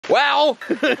Well,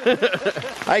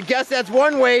 I guess that's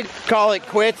one way to call it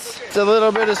quits. It's a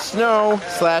little bit of snow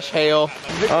slash hail.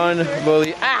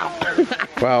 Unbelievable. Ow!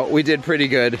 Well, we did pretty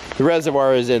good. The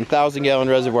reservoir is in, 1,000-gallon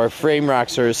reservoir. Frame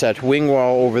rocks are set. Wing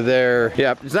wall over there.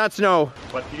 Yep, it's not snow.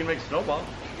 But you can make snowball.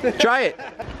 Try it.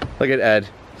 Look at Ed.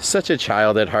 Such a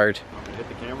child at heart. Hit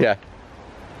the camera. Yeah.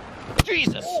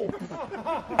 Jesus. It's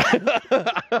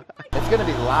gonna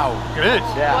be loud. Good.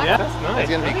 Yeah. That's nice. It's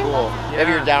gonna be cool. Yeah. If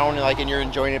you're down and you're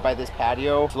enjoying it by this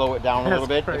patio, slow it down a little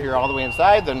bit. If you're all the way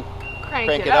inside, then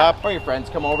crank it up. Or your friends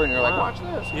come over and you're like, watch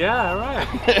this. Yeah, right.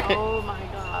 Oh my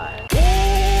god.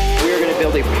 We are gonna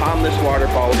build a pondless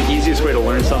waterfall. The easiest way to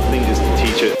learn something is to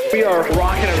teach it. We are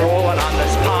rocking and rolling on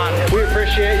this pond. We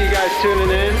appreciate you guys tuning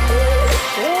in.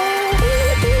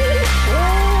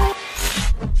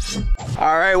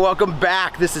 All right, welcome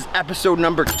back. This is episode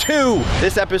number 2.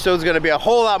 This episode is gonna be a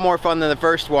whole lot more fun than the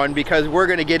first one because we're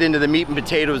gonna get into the meat and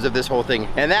potatoes of this whole thing.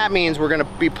 And that means we're gonna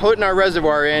be putting our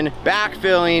reservoir in,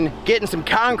 backfilling, getting some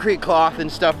concrete cloth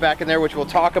and stuff back in there, which we'll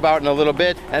talk about in a little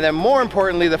bit. And then more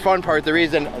importantly, the fun part, the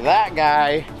reason that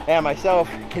guy and myself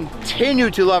continue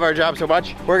to love our job so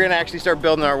much, we're gonna actually start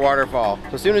building our waterfall.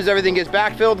 So as soon as everything gets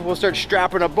backfilled, we'll start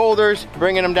strapping up boulders,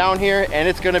 bringing them down here, and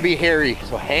it's gonna be hairy.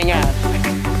 So hang on.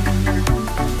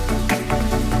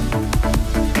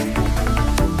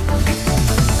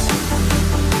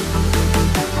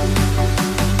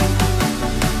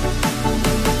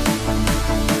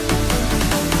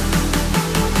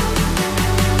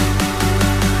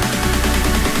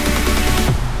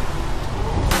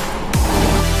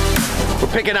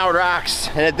 Picking out rocks,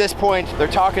 and at this point they're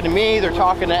talking to me, they're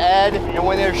talking to Ed, and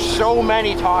when there's so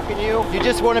many talking to you, you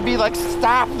just want to be like,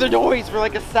 stop the noise for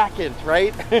like a second,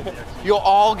 right? You'll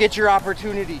all get your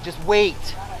opportunity. Just wait.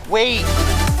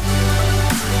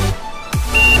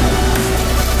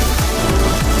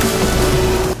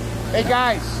 Hey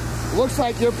guys, looks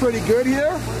like you're pretty good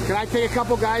here. Can I take a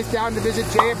couple guys down to visit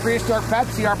Jay Prehistoric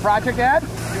Pets, see our project, Ed?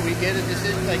 Can we get a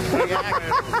decision like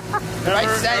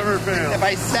if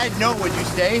I said no, would you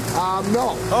stay?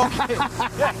 No. Okay.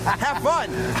 Have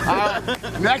fun.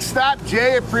 Next stop,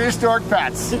 Jay at Prehistoric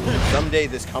Pets. Someday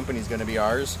this company's gonna be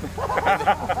ours.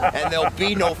 And there'll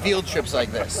be no field trips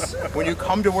like this. When you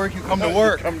come to work, you come to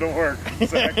work. Come to work,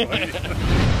 exactly.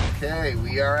 Okay,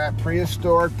 we are at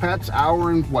Prehistoric Pets,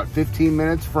 hour and 15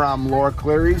 minutes from Laura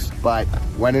Clery's. But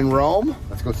when in Rome,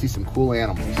 let's go see some cool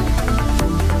animals.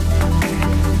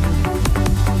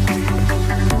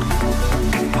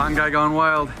 Pond guy gone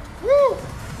wild. Woo!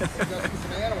 Let's go see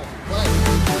some animals.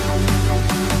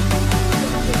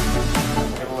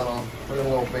 Look at a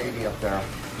little baby up there.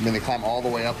 I mean, they climb all the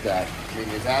way up that. I mean,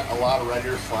 is that a lot of red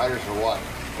ear sliders or what?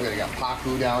 Look at, they got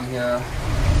Pacu down here.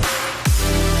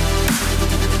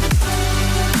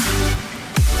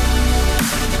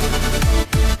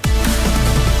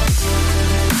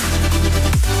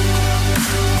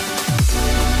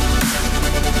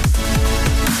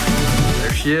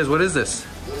 There she is. What is this?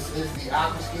 This is the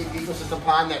Aquascape ecosystem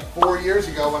pond that 4 years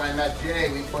ago when I met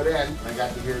Jay, we put in. And I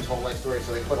got to hear his whole life story.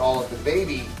 So they put all of the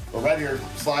baby, the red ear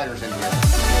sliders in here.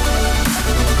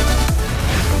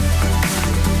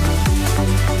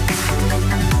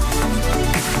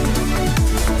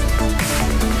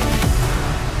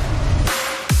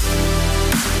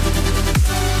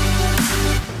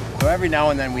 So every now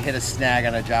and then we hit a snag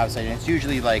on a job site, and it's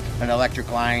usually like an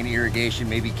electric line, irrigation,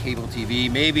 maybe cable TV,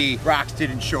 maybe rocks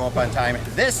didn't show up on time.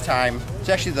 This time, it's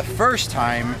actually the first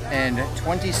time in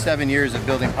 27 years of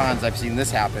building ponds I've seen this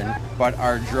happen, but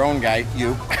our drone guy,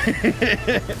 you,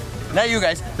 not you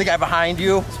guys, the guy behind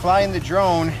you, is flying the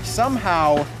drone,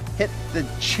 somehow hit the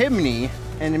chimney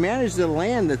and managed to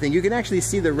land the thing. You can actually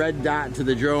see the red dot to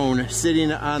the drone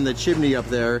sitting on the chimney up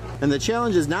there. And the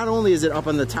challenge is not only is it up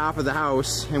on the top of the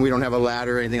house, and we don't have a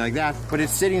ladder or anything like that, but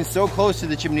it's sitting so close to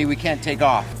the chimney we can't take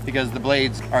off because the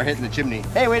blades are hitting the chimney.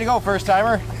 Hey, way to go, first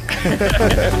timer.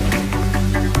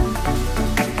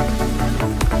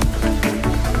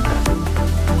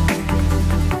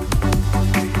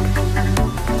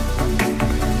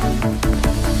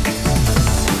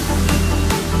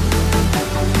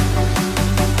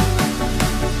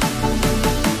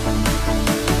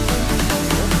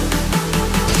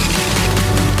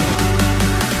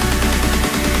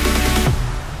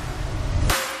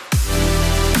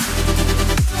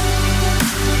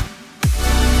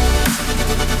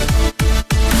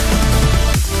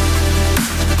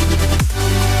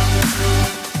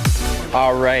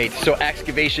 All right, so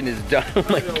excavation is done. Oh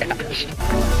my gosh.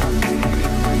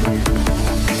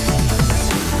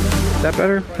 Is that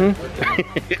better?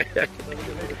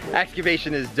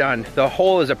 excavation is done. The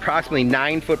hole is approximately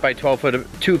 9 foot by 12 foot,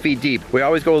 2 feet deep. We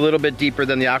always go a little bit deeper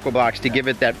than the aqua blocks to give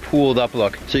it that pooled up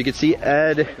look. So you can see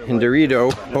Ed and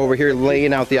Dorito over here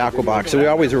laying out the aqua box. So we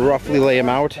always roughly lay them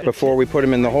out before we put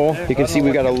them in the hole. You can see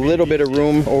we got a little bit of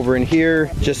room over in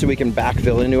here just so we can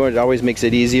backfill into it. It always makes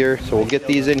it easier. So we'll get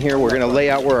these in here. We're gonna lay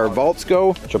out where our vaults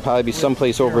go, which will probably be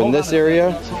someplace over in this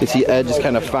area. You can see Ed just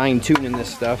kind of fine tuning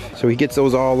this stuff. So he gets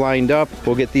those all lined up.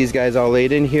 We'll get these guys all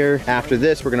laid in here. After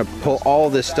this, we're gonna pull all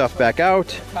this stuff back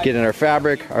out, get in our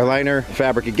fabric, our liner,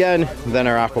 fabric again, then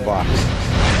our aqua box.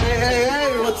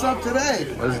 Hey, what's up today?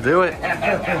 Let's do it. All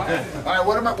right,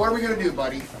 what are we gonna do,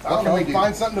 buddy? What can we do?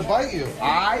 Find something to bite you.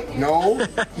 No.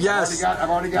 Yes. I've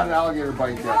already got an alligator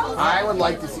bite there. I would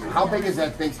like to see, how big is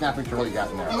that big snapping turtle you got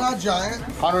in there? Not giant.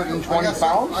 120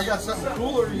 pounds? I got something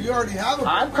cooler. You already have a.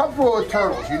 I'm comfortable with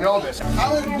turtles, you know this.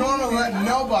 I would normally let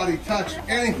nobody touch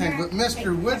anything but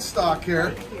Mr. Woodstock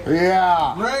here.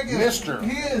 Yeah. Greg is, Mister.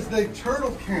 He is the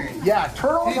turtle king. Yeah,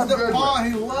 turtles He's are the good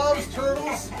pond. He loves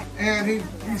turtles, and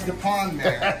he's the pond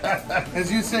man.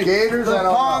 As you say, Gators, the I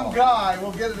don't pond know. guy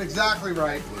will get it exactly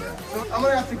right. Yeah. So I'm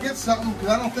gonna have to get something because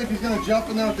I don't think he's gonna jump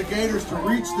in there with the gators to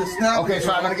reach the snapper. Okay,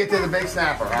 so I'm gonna get to the big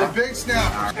snapper, huh? The big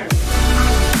snapper.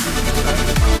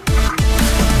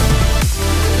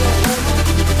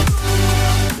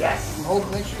 Yes.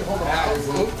 Make sure you hold him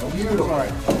out. Beautiful. All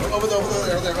right. Over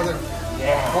there.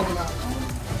 Yeah. Hold him out.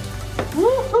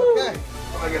 Okay.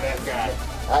 Look at that guy.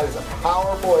 That is a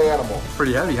powerful animal.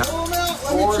 Pretty heavy, huh? Pull him out.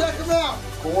 Let me check him out.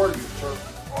 Gorgeous turtle.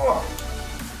 Oh.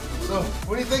 So,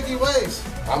 what do you think he weighs?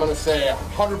 I'm gonna say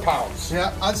 100 pounds.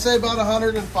 Yeah, I'd say about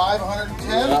 105,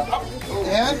 110.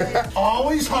 And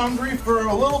always hungry for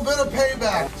a little bit of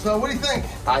payback. So, what do you think?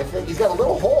 I think he's got a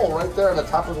little hole right there on the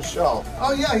top of the shell.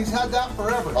 Oh, yeah, he's had that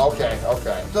forever. Okay.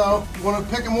 So, you want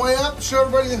to pick him way up? Show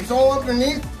everybody that it's all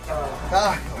underneath?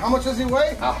 How much does he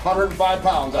weigh? 105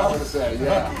 pounds, I'm gonna say,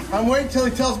 yeah. I'm waiting until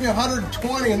he tells me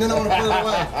 120 and then I'm gonna put it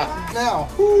away. Now,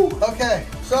 okay,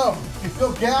 so, you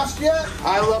feel gassed yet?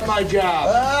 I love my job.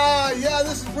 Yeah,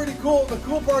 this is pretty cool. The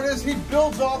cool part is he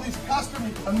builds all these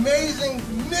custom, amazing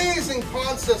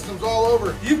pond systems all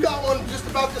over. You've got one just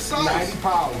about the size. 90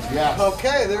 pounds, yes.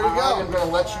 Okay, there we go. I'm gonna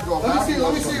let you go. Let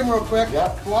me see him real quick.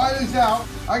 Yep. While he's out,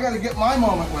 I gotta get my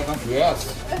moment with him.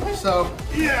 Yes. So,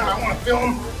 yeah, I wanna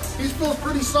film him. He feels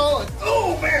pretty solid.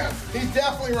 Oh man, he's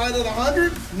definitely right at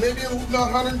 100, maybe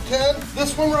about 110.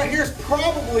 This one right here is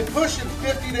probably pushing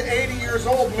 50 to 80 years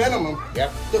old minimum.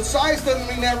 Yep. The size doesn't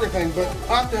mean everything, but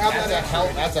I have to have that.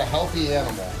 That's a healthy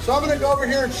animal. So I'm gonna go over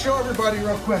here and show everybody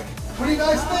real quick. What do you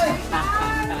guys think?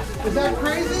 Is that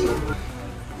crazy?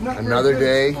 Not Another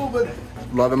day. cool, but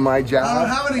Loving my job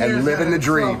how many and years living at the it?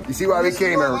 dream. So, You see why we this is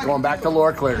came what I here? like Going to back do. to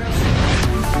Laura Clery.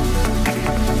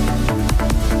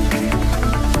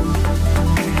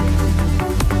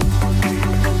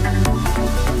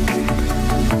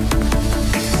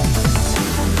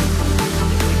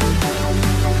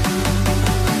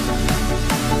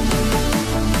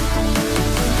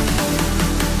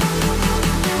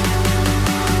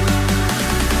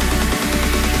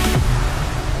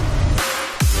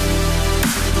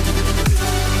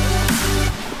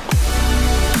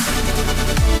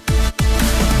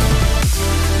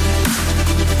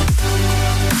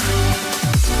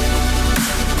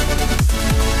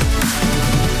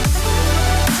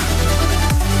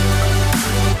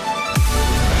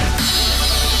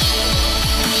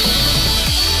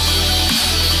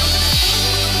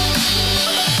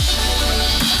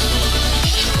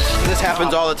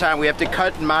 Happens all the time. We have to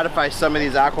cut and modify some of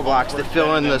these aqua blocks to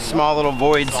fill in the small little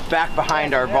voids back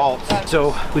behind our vaults.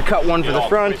 So we cut one for the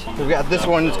front. We've got this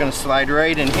one that's gonna slide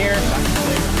right in here.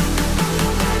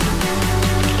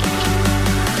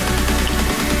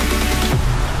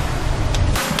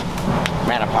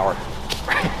 Man of power.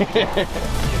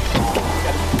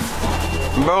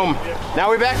 Boom. Now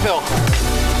we backfill.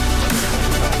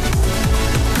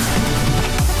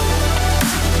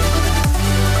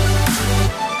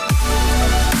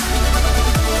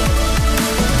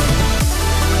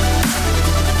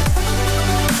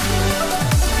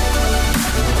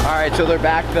 Alright, so they're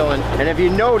backfilling, and if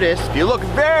you notice, if you look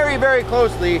very, very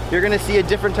closely, you're gonna see a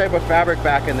different type of fabric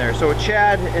back in there. So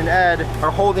Chad and Ed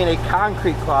are holding a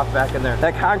concrete cloth back in there.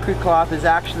 That concrete cloth is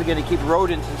actually gonna keep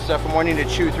rodents and stuff from wanting to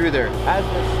chew through there. As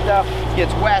the stuff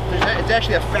gets wet, it's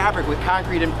actually a fabric with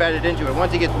concrete embedded into it.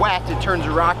 Once it gets wet, it turns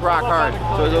rock hard.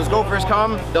 So as those gophers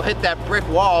come, they'll hit that brick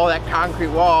wall, that concrete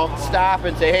wall, stop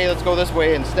and say, hey, let's go this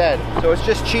way instead. So it's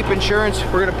just cheap insurance.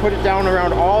 We're gonna put it down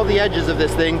around all the edges of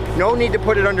this thing. No need to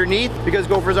put it underneath underneath because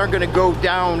gophers aren't gonna go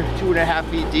down 2.5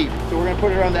 feet deep. So we're gonna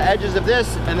put it around the edges of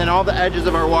this and then all the edges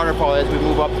of our waterfall as we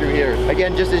move up through here.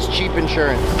 Again, just as cheap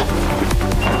insurance.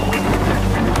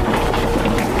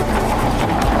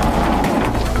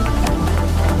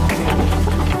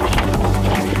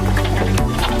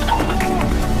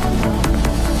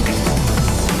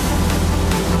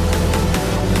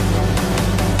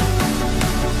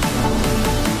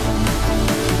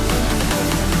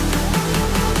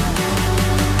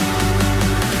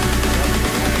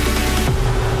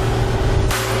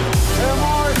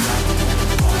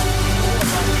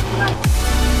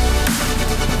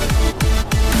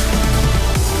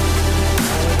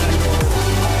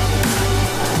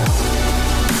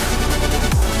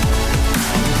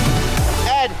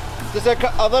 Just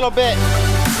a little bit.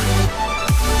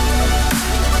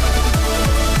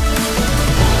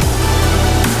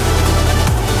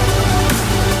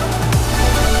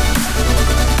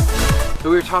 So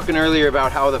we were talking earlier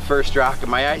about how the first rock, and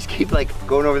my eyes keep like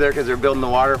going over there because they're building the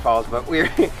waterfalls, but we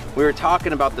were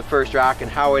talking about the first rock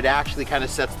and how it actually kind of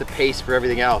sets the pace for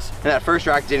everything else. And that first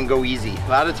rock didn't go easy. A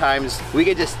lot of times we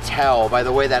could just tell by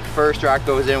the way that first rock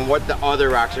goes in what the other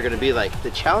rocks are going to be like. The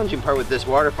challenging part with this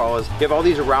waterfall is you have all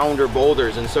these rounder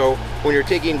boulders, and so when you're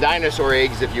taking dinosaur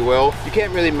eggs, if you will, you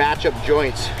can't really match up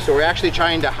joints. So we're actually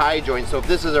trying to hide joints. So if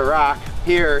this is a rock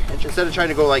here, instead of trying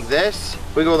to go like this,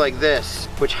 we go like this,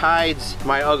 which hides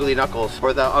my ugly knuckles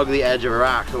or the ugly edge of a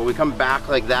rock. So when we come back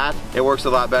like that, it works a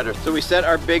lot better. So we set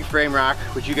our big frame rock,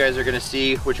 which you guys are gonna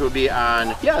see, which will be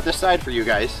on, yeah, this side for you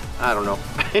guys. I don't know.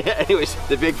 Anyways,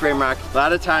 the big frame rock. A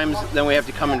lot of times then we have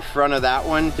to come in front of that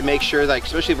one to make sure, like,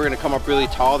 especially if we're gonna come up really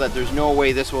tall, that there's no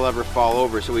way this will ever fall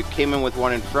over. So we came in with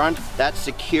one in front. That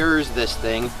secures this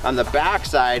thing. On the back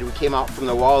side, we came out from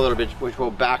the wall a little bit, which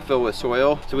will backfill with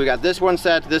soil. So we got this one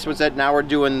set, this one set. Now we're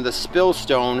doing the spill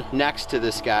stone next to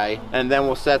this guy, and then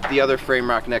we'll set the other frame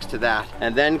rock next to that,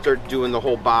 and then start doing the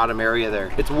whole bottom area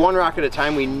there. It's one rock at a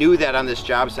time. We knew that on this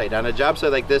job site. On a job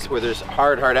site like this where there's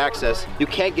hard access, you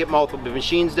can't get multiple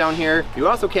machines down here. You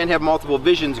also can't have multiple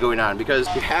visions going on because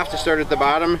you have to start at the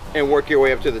bottom and work your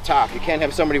way up to the top. You can't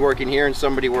have somebody working here and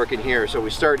somebody working here. So we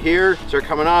start here, start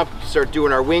coming up, start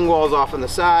doing our wing walls off on the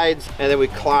sides, and then we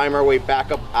climb our way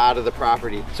back up out of the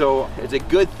property. So it's a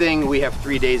good thing we have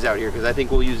 3 days out here because I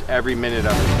think we'll use every minute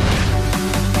of it.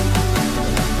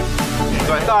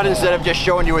 So I thought instead of just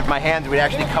showing you with my hands, we'd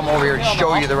actually come over here and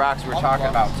show you the rocks we're talking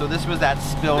about. So this was that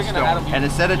spill stone. And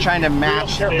instead of trying to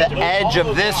match the edge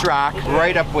of this rock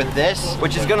right up with this,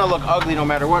 which is gonna look ugly no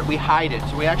matter what, we hide it.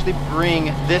 So we actually bring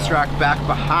this rock back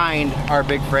behind our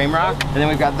big frame rock. And then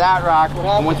we've got that rock.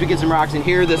 And once we get some rocks in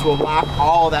here, this will lock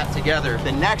all that together.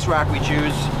 The next rock we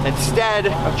choose, instead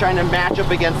of trying to match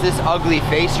up against this ugly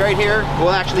face right here,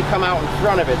 we'll actually come out in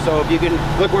front of it. So if you can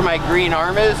look where my green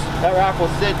arm is, that rock will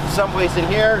sit someplace in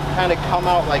here, kind of come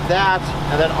out like that,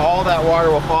 and then all that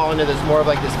water will fall into this more of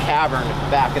like this cavern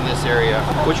back in this area,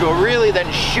 which will really then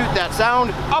shoot that sound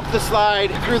up the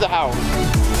slide through the house.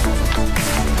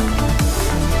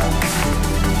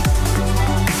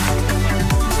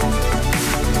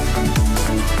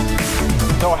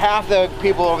 So half the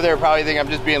people over there probably think I'm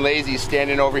just being lazy,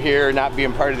 standing over here, not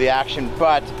being part of the action.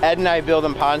 But Ed and I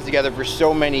building ponds together for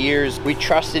so many years, we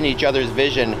trust in each other's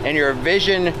vision. And your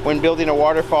vision when building a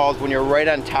waterfall, when you're right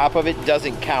on top of it,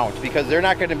 doesn't count because they're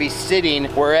not gonna be sitting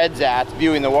where Ed's at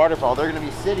viewing the waterfall. They're gonna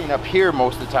be sitting up here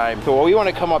most of the time. So we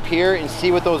wanna come up here and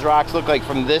see what those rocks look like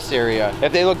from this area.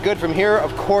 If they look good from here,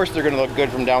 of course they're gonna look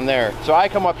good from down there. So I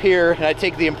come up here and I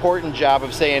take the important job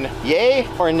of saying yay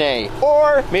or nay,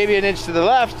 or maybe an inch to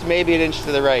the left, maybe an inch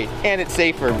to the right, and it's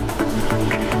safer.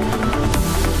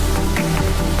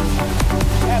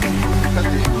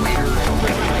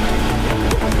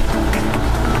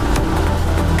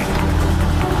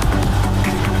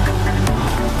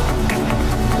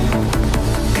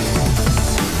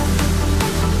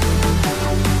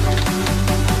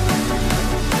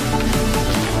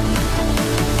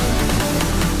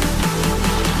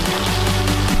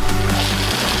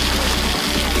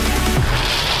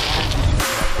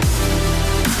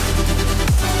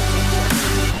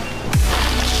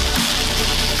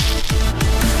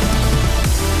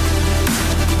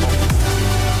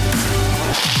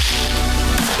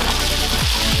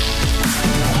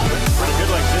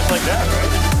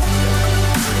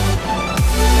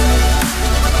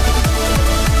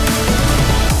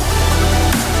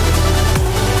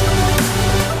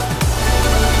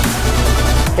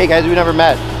 Hey guys, we never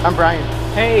met. I'm Brian.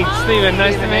 Hey Steven,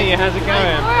 nice to meet you. How's it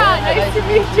going? Nice to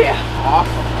meet you.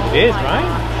 Awesome. It is,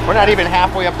 right? We're not even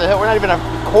halfway up the hill. We're not even a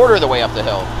quarter of the way up the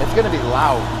hill. It's gonna be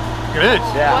loud. Good.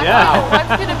 Yeah. Yeah.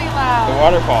 What's gonna be loud? The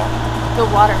waterfall. the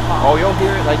waterfall. Oh, you'll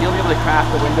hear it. Like you'll be able to crack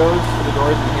the windows to the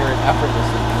doors and hear it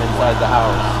effortlessly from inside the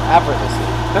house. Effortlessly.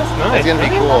 That's nice. It's gonna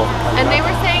be cool. And they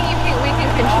were saying we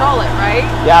can control it, right?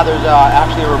 Yeah, there's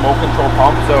actually a remote control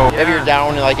pump. So if you're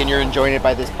down and you're enjoying it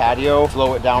by this patio,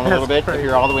 slow it down a little bit. If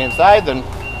you're all the way inside, then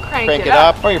crank it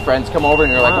up. Or your friends come over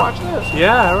and you're like, watch this.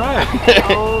 Yeah, right.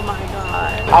 Oh my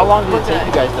god. How long did it take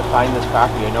you guys to find this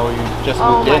property? I know you just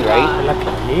moved in, right? Like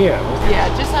a year. Yeah,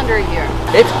 just under a year.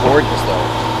 It's gorgeous though.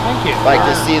 Thank you. Like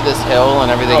to see this hill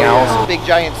and everything else. Big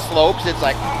giant slopes. It's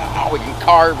like, we can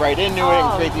carve right into it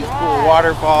and create these cool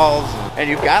waterfalls. And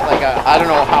you've got like a, I don't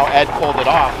know how Ed pulled it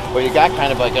off, but you got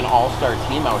kind of like an all-star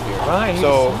team out here. Right.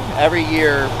 So every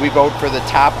year we vote for the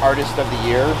top artist of the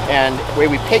year, and the way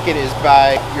we pick it is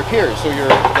by your peers. So you're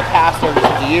the past artist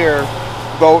of the year,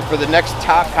 vote for the next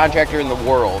top contractor in the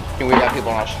world. And we got people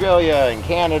in Australia and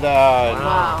Canada and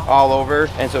all over.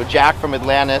 And so Jack from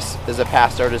Atlantis is a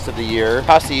past artist of the year.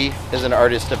 Hussey is an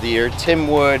artist of the year. Tim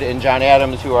Wood and John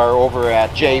Adams, who are over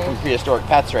at Jay from Prehistoric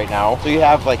Pets right now. So you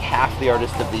have like half the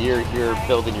artist of the year here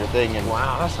building your thing. And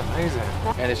wow, that's amazing.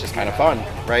 And it's just kind of fun,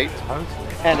 right? Totally.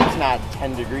 And it's not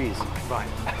 10 degrees. Right.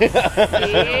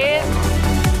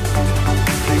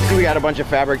 You see we got a bunch of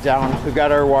fabric down. We've got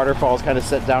our waterfalls kind of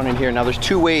set down in here. Now there's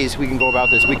two ways we can go about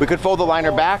this. We could fold the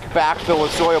liner back, backfill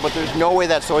with soil, but there's no way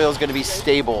that soil is going to be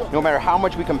stable. No matter how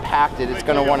much we compact it, it's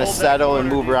going to want to settle and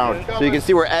move around. So you can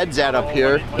see where Ed's at up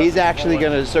here. He's actually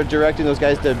going to start directing those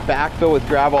guys to backfill with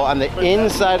gravel on the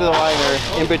inside of the liner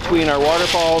in between our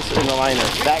waterfalls and the liner.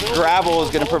 That gravel is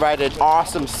going to provide an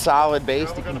awesome solid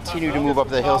base to continue to move up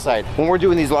the hillside. When we're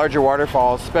doing these larger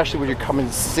waterfalls, especially when you're coming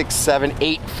 6, 7,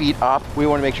 8 feet up, we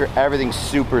want to make sure everything's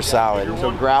super solid.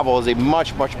 So gravel is a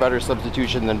much, much better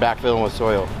substitution than backfilling with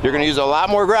soil. You're gonna use a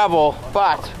lot more gravel,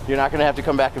 but you're not gonna have to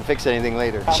come back and fix anything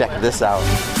later. Check this out.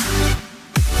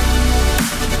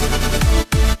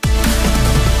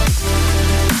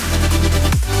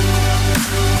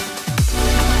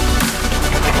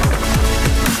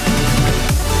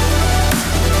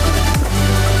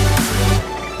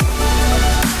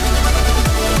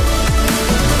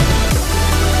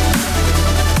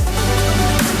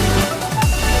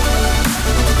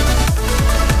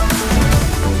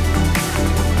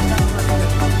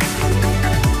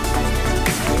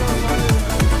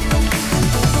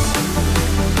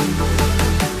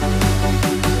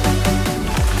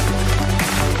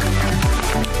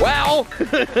 Well,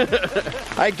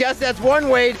 I guess that's one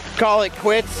way to call it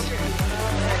quits.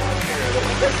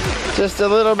 Just a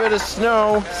little bit of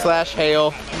snow slash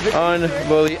hail.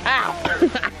 Unbelievable. Ow!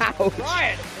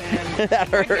 Quiet. That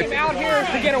hurt. We came out here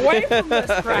to get away from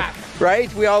this crap.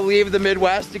 Right? We all leave the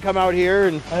Midwest to come out here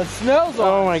and it smells on.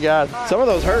 Oh my God. Some of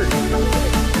those hurt.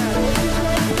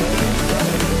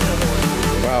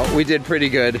 Well, we did pretty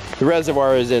good. The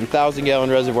reservoir is in 1,000-gallon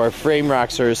reservoir. Frame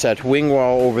rocks are set. Wing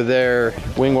wall over there.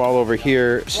 Wing wall over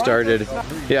here started.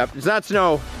 Yep, it's not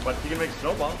snow. But you can make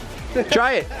snowballs.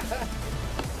 Try it.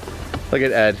 Look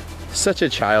at Ed. Such a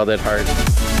child at heart.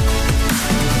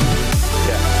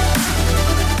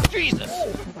 Yeah. Jesus.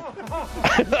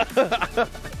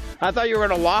 I thought you were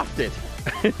gonna loft it.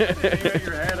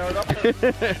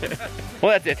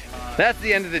 Well, that's it. That's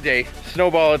the end of the day.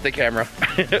 Snowball at the camera.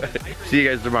 See you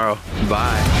guys tomorrow.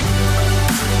 Bye.